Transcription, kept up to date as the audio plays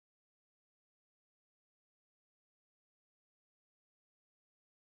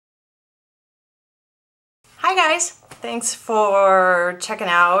Hi guys! Thanks for checking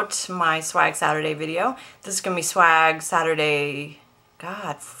out my Swag Saturday video. This is going to be Swag Saturday,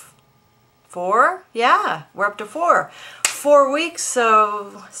 God, 4? Yeah, we're up to 4. 4 weeks,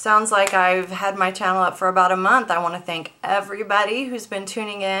 so sounds like I've had my channel up for about a month. I want to thank everybody who's been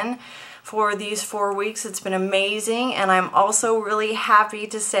tuning in for these 4 weeks. It's been amazing, and I'm also really happy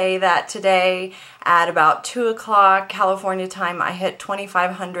to say that today at about 2 o'clock California time I hit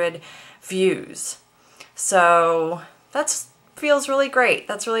 2,500 views. So that feels really great.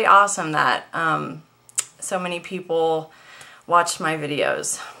 That's really awesome that so many people watched my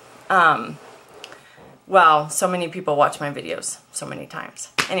videos. Well, so many people watch my videos so many times.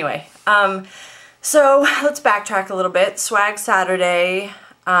 Anyway, so let's backtrack a little bit. Swag Saturday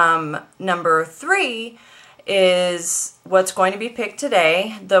number 3 is what's going to be picked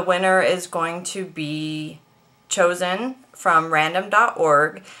today. The winner is going to be chosen from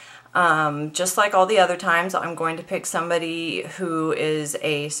random.org. Just like all the other times, I'm going to pick somebody who is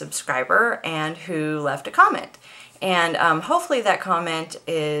a subscriber and who left a comment. And hopefully that comment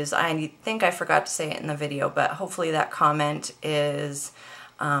is, I think I forgot to say it in the video, but hopefully that comment is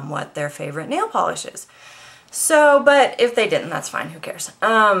what their favorite nail polish is. So, but if they didn't, that's fine, who cares.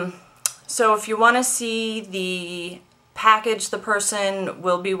 So if you want to see the package the person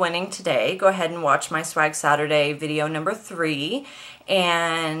will be winning today, go ahead and watch my Swag Saturday video number 3,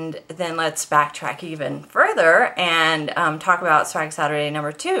 and then let's backtrack even further and talk about Swag Saturday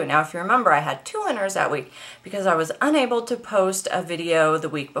number 2. Now, if you remember, I had 2 winners that week because I was unable to post a video the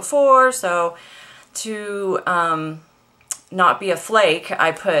week before, so to not be a flake,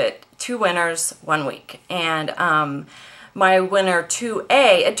 I put 2 winners 1 week. And my winner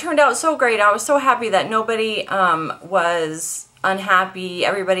 2A, it turned out so great. I was so happy that nobody was unhappy.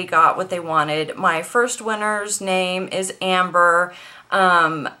 Everybody got what they wanted. My first winner's name is Amber.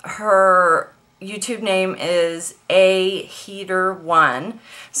 Her YouTube name is aheater1.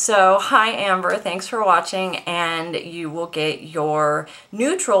 So hi Amber, thanks for watching, and you will get your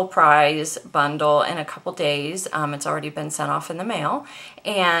neutral prize bundle in a couple days. It's already been sent off in the mail.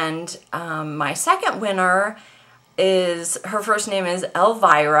 And my second winner is, her first name is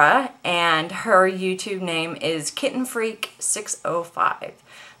Elvira, and her YouTube name is KittenFreak605.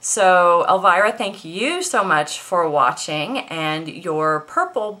 So Elvira, thank you so much for watching, and your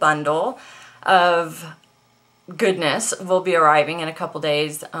purple bundle of goodness will be arriving in a couple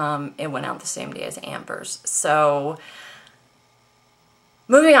days. It went out the same day as Amber's. So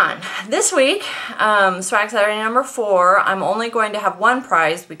moving on. This week, Swag Saturday number 4, I'm only going to have 1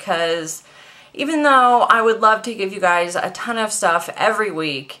 prize because even though I would love to give you guys a ton of stuff every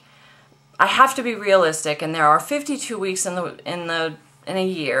week, I have to be realistic, and there are 52 weeks in a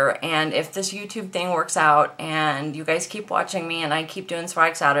year, and if this YouTube thing works out and you guys keep watching me and I keep doing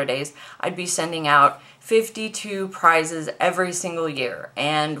Swag Saturdays, I'd be sending out 52 prizes every single year.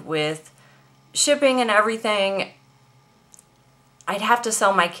 And with shipping and everything, I'd have to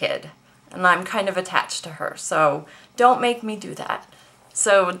sell my kid, and I'm kind of attached to her, so don't make me do that.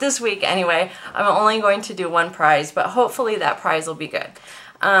 So this week, anyway, I'm only going to do 1 prize, but hopefully that prize will be good.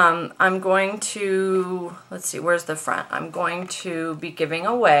 I'm going to, let's see, where's the front? I'm going to be giving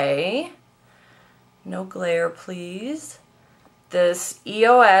away, no glare please, this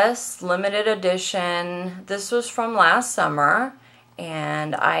EOS limited edition. This was from last summer,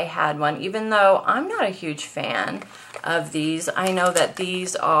 and I had one. Even though I'm not a huge fan of these, I know that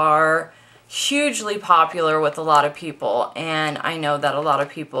these are hugely popular with a lot of people, and I know that a lot of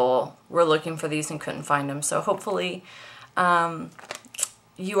people were looking for these and couldn't find them. So hopefully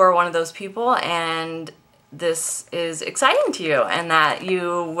you are one of those people and this is exciting to you, and that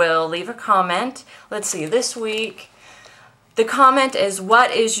you will leave a comment. Let's see, this week the comment is,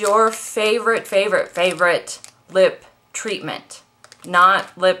 what is your favorite lip treatment?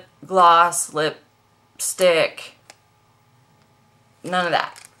 Not lip gloss, lipstick, none of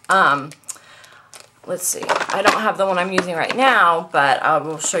that. Let's see, I don't have the one I'm using right now, but I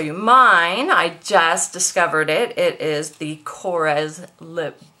will show you mine. I just discovered it. It is the Korres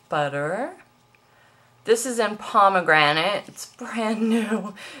Lip Butter. This is in pomegranate. It's brand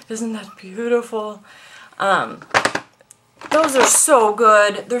new. Isn't that beautiful? Those are so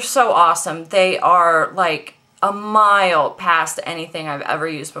good. They're so awesome. They are like a mile past anything I've ever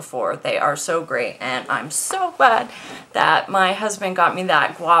used before. They are so great, and I'm so glad that my husband got me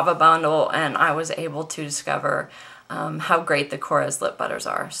that guava bundle and I was able to discover how great the Korres lip butters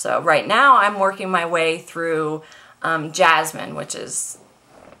are. So right now I'm working my way through Jasmine, which is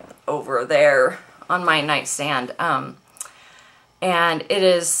over there on my nightstand, and it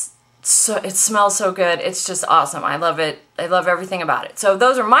is So it smells so good. It's just awesome. I love it. I love everything about it. So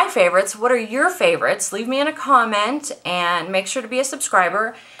those are my favorites. What are your favorites? Leave me in a comment and make sure to be a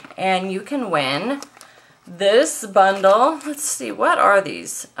subscriber and you can win this bundle. Let's see, what are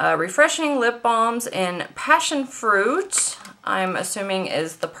these? Refreshing lip balms in passion fruit, I'm assuming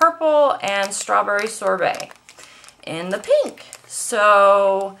is the purple, and strawberry sorbet in the pink.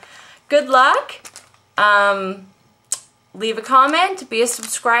 So good luck. Leave a comment, be a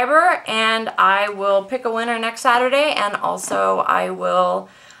subscriber, and I will pick a winner next Saturday, and also I will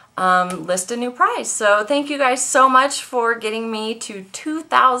list a new prize. So thank you guys so much for getting me to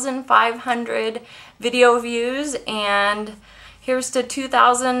 2,500 video views, and here's to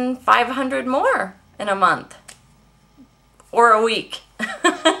 2,500 more in a month or a week.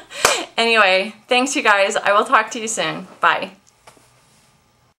 Anyway, thanks you guys. I will talk to you soon. Bye.